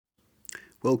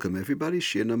Welcome everybody,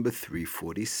 Shir number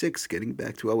 346, getting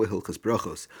back to our Hilchas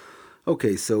Brachos.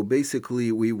 Okay, so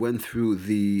basically we went through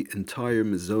the entire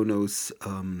Mizonos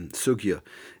sugya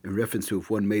in reference to if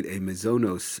one made a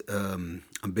Mizonos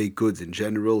on baked goods in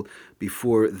general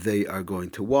before they are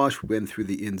going to wash. We went through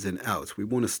the ins and outs. We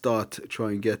want to try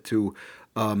and get to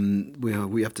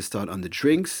we have to start on the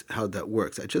drinks, how that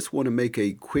works. I just want to make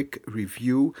a quick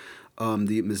review.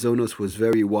 The Mizonos was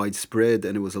very widespread,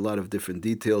 and it was a lot of different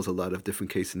details, a lot of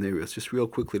different case scenarios. Just real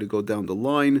quickly to go down the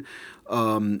line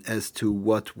as to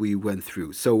what we went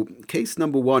through. So, case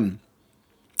number one.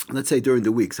 Let's say during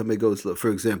the week, somebody goes, for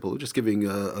example, just giving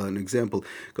an example,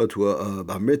 go to a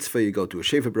bar mitzvah, you go to a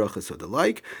sheva brachas or the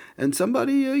like, and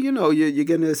somebody, you're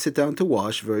going to sit down to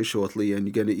wash very shortly, and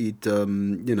you're going to eat,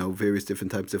 various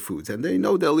different types of foods. And they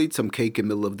know they'll eat some cake in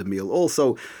the middle of the meal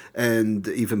also, and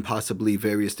even possibly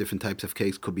various different types of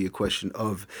cakes. Could be a question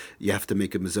of you have to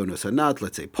make a mizonos or not,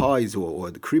 let's say pies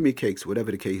or the creamy cakes,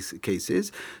 whatever the case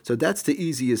is. So that's the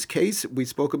easiest case we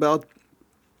spoke about.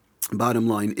 Bottom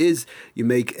line is, you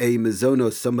make a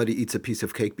mizonos, somebody eats a piece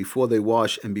of cake before they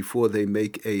wash and before they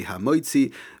make a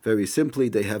hamoitzi. Very simply,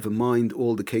 they have in mind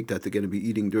all the cake that they're going to be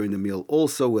eating during the meal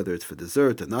also, whether it's for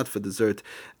dessert or not for dessert,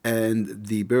 and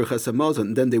the berachas hamazon.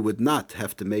 And then they would not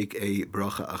have to make a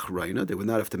bracha achraina. They would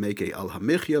not have to make a al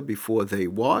hamichya before they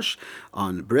wash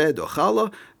on bread or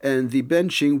challah, and the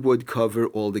benching would cover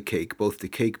all the cake, both the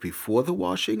cake before the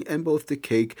washing and both the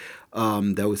cake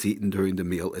that was eaten during the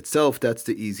meal itself. That's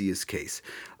the easiest case.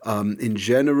 In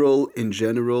general,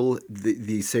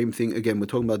 the same thing, again, we're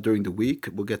talking about during the week.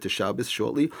 We'll get to Shabbos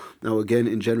shortly. Now, again,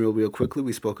 in general, real quickly,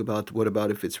 we spoke about what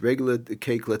about if it's regular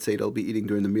cake, let's say they'll be eating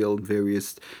during the meal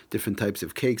various different types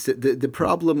of cakes. The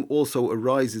problem also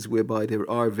arises whereby there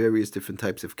are various different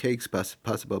types of cakes,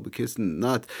 possible bekisn,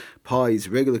 not pies,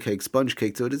 regular cakes, sponge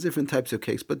cakes, so there's different types of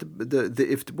cakes. But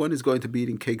if one is going to be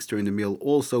eating cakes during the meal,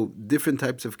 also different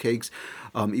types of cakes,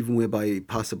 even whereby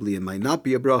possibly it might not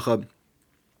be a bracha,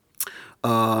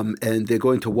 and they're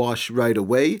going to wash right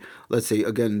away. Let's say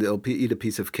again they'll eat a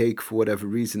piece of cake for whatever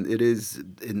reason it is.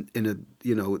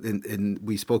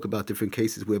 We spoke about different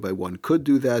cases whereby one could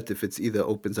do that if it's either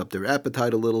opens up their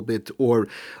appetite a little bit, or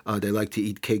they like to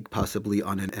eat cake possibly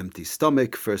on an empty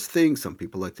stomach first thing. Some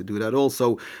people like to do that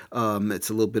also. It's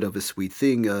a little bit of a sweet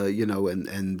thing,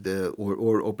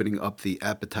 or opening up the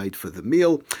appetite for the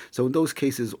meal. So in those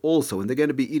cases also, and they're going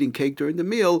to be eating cake during the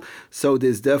meal, so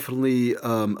there's definitely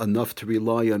enough to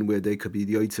rely on where they could be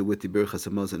yoitze with the berachas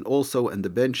hamazon also, and the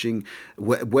benching.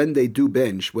 When they do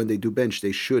bench,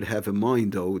 they should have in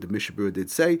mind, though the Mishnah Berurah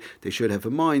did say they should have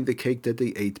in mind the cake that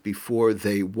they ate before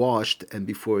they washed and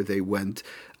before they went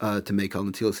to make al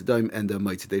netilas yadayim and the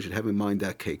mitzvah. They should have in mind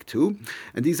that cake too.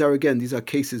 And these are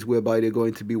cases whereby they're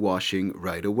going to be washing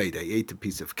right away. They ate a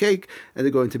piece of cake and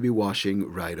they're going to be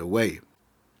washing right away.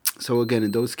 So again,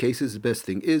 in those cases, the best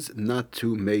thing is not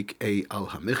to make a al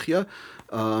hamichya,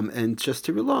 and just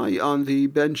to rely on the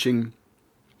benching.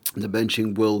 The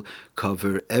benching will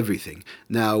cover everything.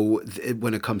 Now,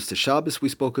 when it comes to Shabbos, we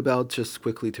spoke about, just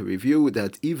quickly to review,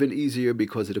 that's even easier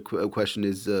because the question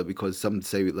is, because some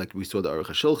say, like we saw the Aruch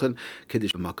HaShulchan,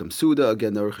 Kiddush B'makam Suda.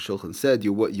 Again, the Aruch HaShulchan said,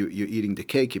 you're eating the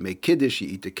cake, you make Kiddush, you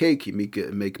eat the cake, you make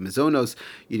mizonos,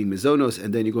 eating mizonos,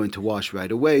 and then you're going to wash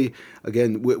right away.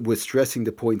 Again, we're stressing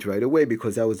the point right away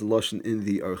because that was the Lashon in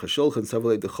the Aruch HaShulchan,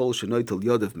 Savalei Dechol Shenoitel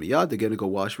Yodav Miyad. They're going to go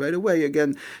wash right away.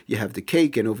 Again, you have the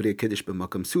cake, and over there, Kiddush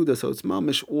B'makam Suda. So it's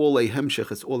mamish all a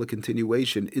hemshech, it's all a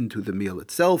continuation into the meal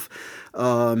itself.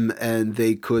 And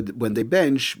they could, when they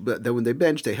bench,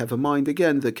 they have in mind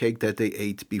again the cake that they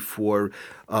ate before,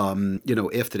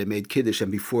 after they made kiddush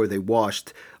and before they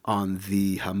washed on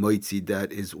the hamoitzi.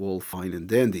 That is all fine and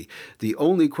dandy. The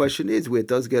only question is where it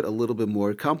does get a little bit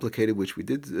more complicated, which we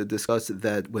did discuss,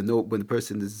 that when the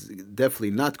person is definitely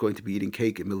not going to be eating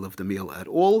cake in the middle of the meal at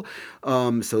all.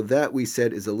 So that we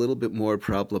said is a little bit more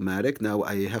problematic. Now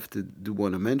I have to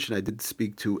want to mention, I did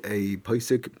speak to a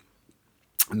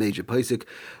major Paisik,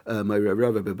 my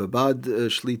Rabbi Babad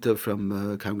Shlita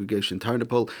from Congregation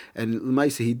Tarnopol, and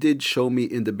Lemaisa, he did show me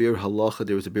in the Bir Halacha,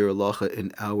 there was a Bir Halacha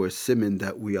in our Siman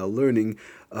that we are learning,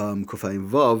 Kufayim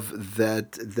Vav,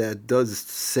 that does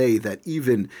say that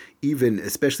even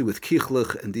especially with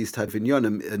kichlach and these type of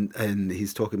inyanim, and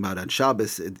he's talking about on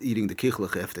Shabbos eating the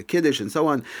kichlach after Kiddush and so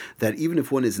on, that even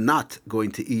if one is not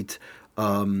going to eat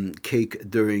cake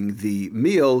during the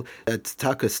meal, that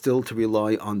taka still to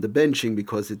rely on the benching,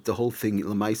 because the whole thing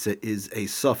lemaisa is a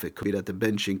suffix. Could be that the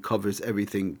benching covers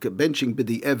everything. Benching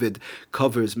b'di evid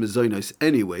covers mezonos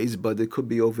anyways, but it could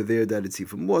be over there that it's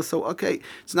even more. So okay,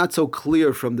 it's not so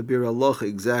clear from the Bir Halacha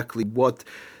exactly what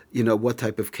what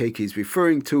type of cake he's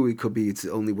referring to. It could be it's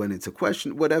only when it's a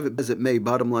question, whatever as it may.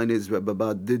 Bottom line is, Rabbi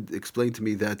Bad did explain to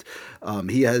me that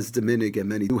he has Dominic, and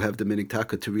many do have Dominic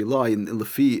Taka to rely in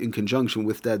Lafi in conjunction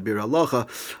with that Bir Halacha,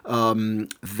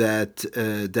 that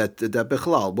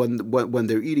Bechlal, when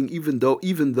they're eating, even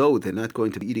though they're not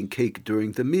going to be eating cake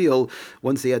during the meal,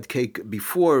 once they had cake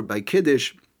before by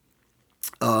Kiddush,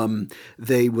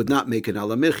 they would not make an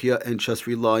alamichya and just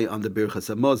rely on the birchas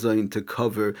hamazon to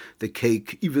cover the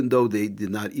cake, even though they did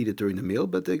not eat it during the meal,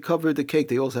 but they covered the cake.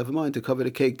 They also have in mind to cover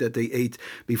the cake that they ate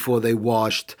before they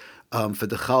washed for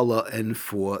the challah and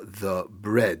for the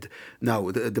bread. Now,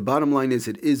 the bottom line is,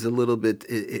 it is a little bit,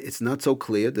 it's not so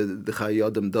clear. The Chayei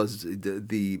Adam does,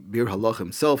 the Bir Halach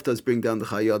himself does bring down the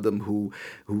Chayei Adam who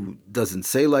doesn't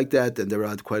say like that, and there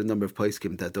are quite a number of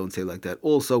poskim that don't say like that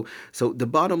also. So the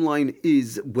bottom line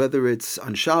is, whether it's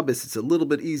on Shabbos, it's a little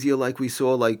bit easier, like we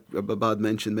saw, like Babad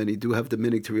mentioned, many do have the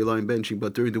minhag to rely on benching,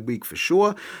 but during the week for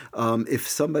sure, if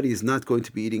somebody is not going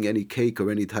to be eating any cake or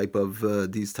any type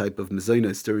of these type of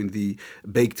mezainas during the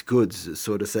baked goods,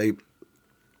 so to say,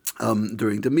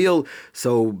 during the meal.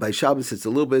 So by Shabbos it's a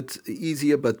little bit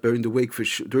easier, but during the week for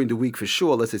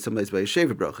sure, let's say somebody's by a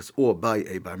Sheva Brachas, or by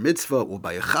a Bar Mitzvah, or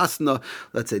by a Chasna,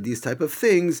 let's say these type of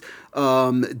things,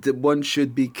 one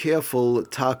should be careful,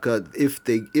 Taka, if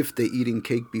they eating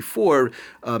cake before,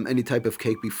 any type of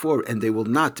cake before, and they will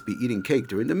not be eating cake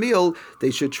during the meal,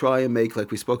 they should try and make, like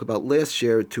we spoke about last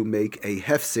year, to make a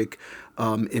hefsik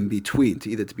in between,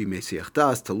 to either to be Mesiach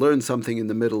Das, to learn something in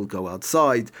the middle, go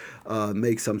outside,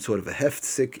 make some sort of a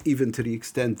hefsik, even to the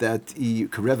extent that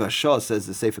Kareva Shah says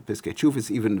the Sefer Piskei Teshuvos,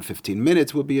 even 15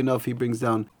 minutes would be enough, he brings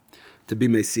down, to be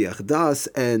Mesiach Das.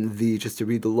 And just to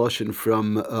read the Lashon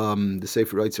from the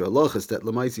Sefer Reitzer Halachas, that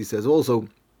Lamaisi says also,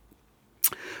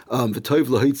 V'toiv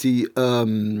l'hoitzi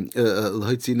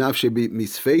nafshe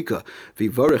misfeika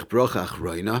v'varech brocha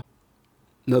achroina.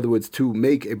 In other words, to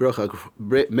make a bracha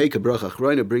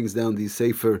achrona brings down the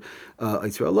sefer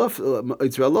Eitzra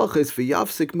Halachos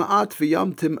v'yafsik ma'at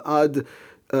v'yamtim ad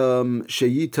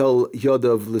sheyital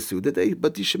yodav l'su.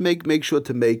 But you should make sure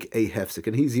to make a hefsek,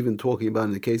 and he's even talking about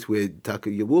in the case where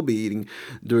you will be eating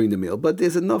during the meal. But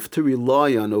there's enough to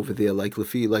rely on over there, like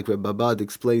Rabbi Babad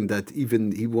explained, that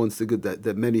even he wants to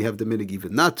that many have the minhag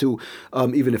even not to,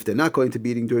 even if they're not going to be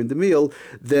eating during the meal.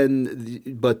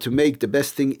 But to make, the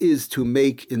best thing is to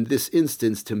make, in this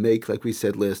instance, to make, like we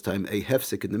said last time, a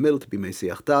hefsek in the middle, to be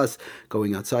Mesiach Das,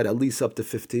 going outside at least up to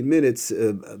 15 minutes,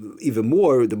 even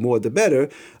more, the more the better.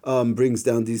 Brings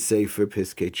down these Sefer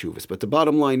Piskei Teshuvos. But the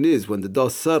bottom line is, when the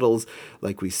dust settles,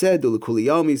 like we said, the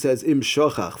Kuliyami says, Im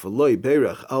shochach v'loi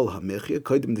berach al hamichya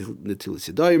kodim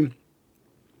netilas yadayim.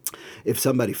 If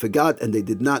somebody forgot and they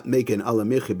did not make an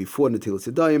alamichya before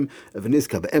Netilas Yadayim,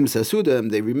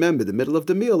 they remember the middle of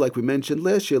the meal, like we mentioned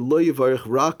last year, lo yivarich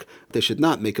rak, they should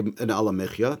not make an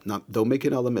alamichya, don't make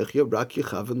an alamichya, rak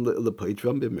yechaven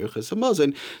lepoitram b'mirchas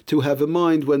hamazon, to have in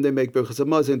mind when they make birchas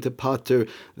hamazon to pater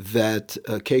that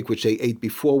cake which they ate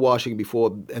before washing,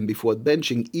 before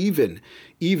benching, even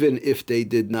if they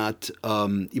did not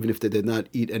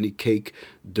eat any cake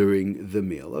during the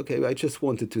meal. Okay, I just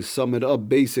wanted to sum it up.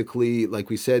 Basically, like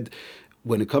we said,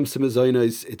 when it comes to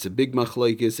mezainos, it's a big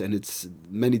machlokes, and it's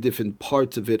many different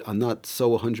parts of it are not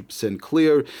so 100%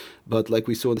 clear. But like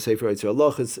we saw in the Sefer Eitzra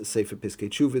Halachas, Sefer Piskei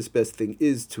Teshuvos, best thing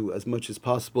is to, as much as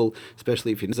possible,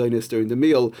 especially if you're mezainos during the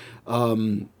meal,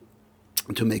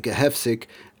 to make a hefsik,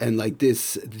 and like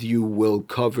this you will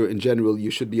cover, in general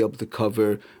you should be able to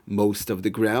cover most of the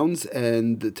grounds,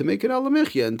 and to make an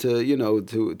alamichya, and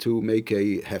to make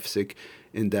a hefsik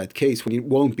in that case, when you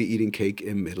won't be eating cake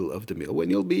in the middle of the meal. When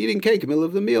you'll be eating cake in the middle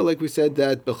of the meal, like we said,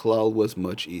 that bechlal was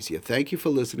much easier. Thank you for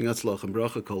listening. Atzlach and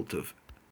bracha kol tov.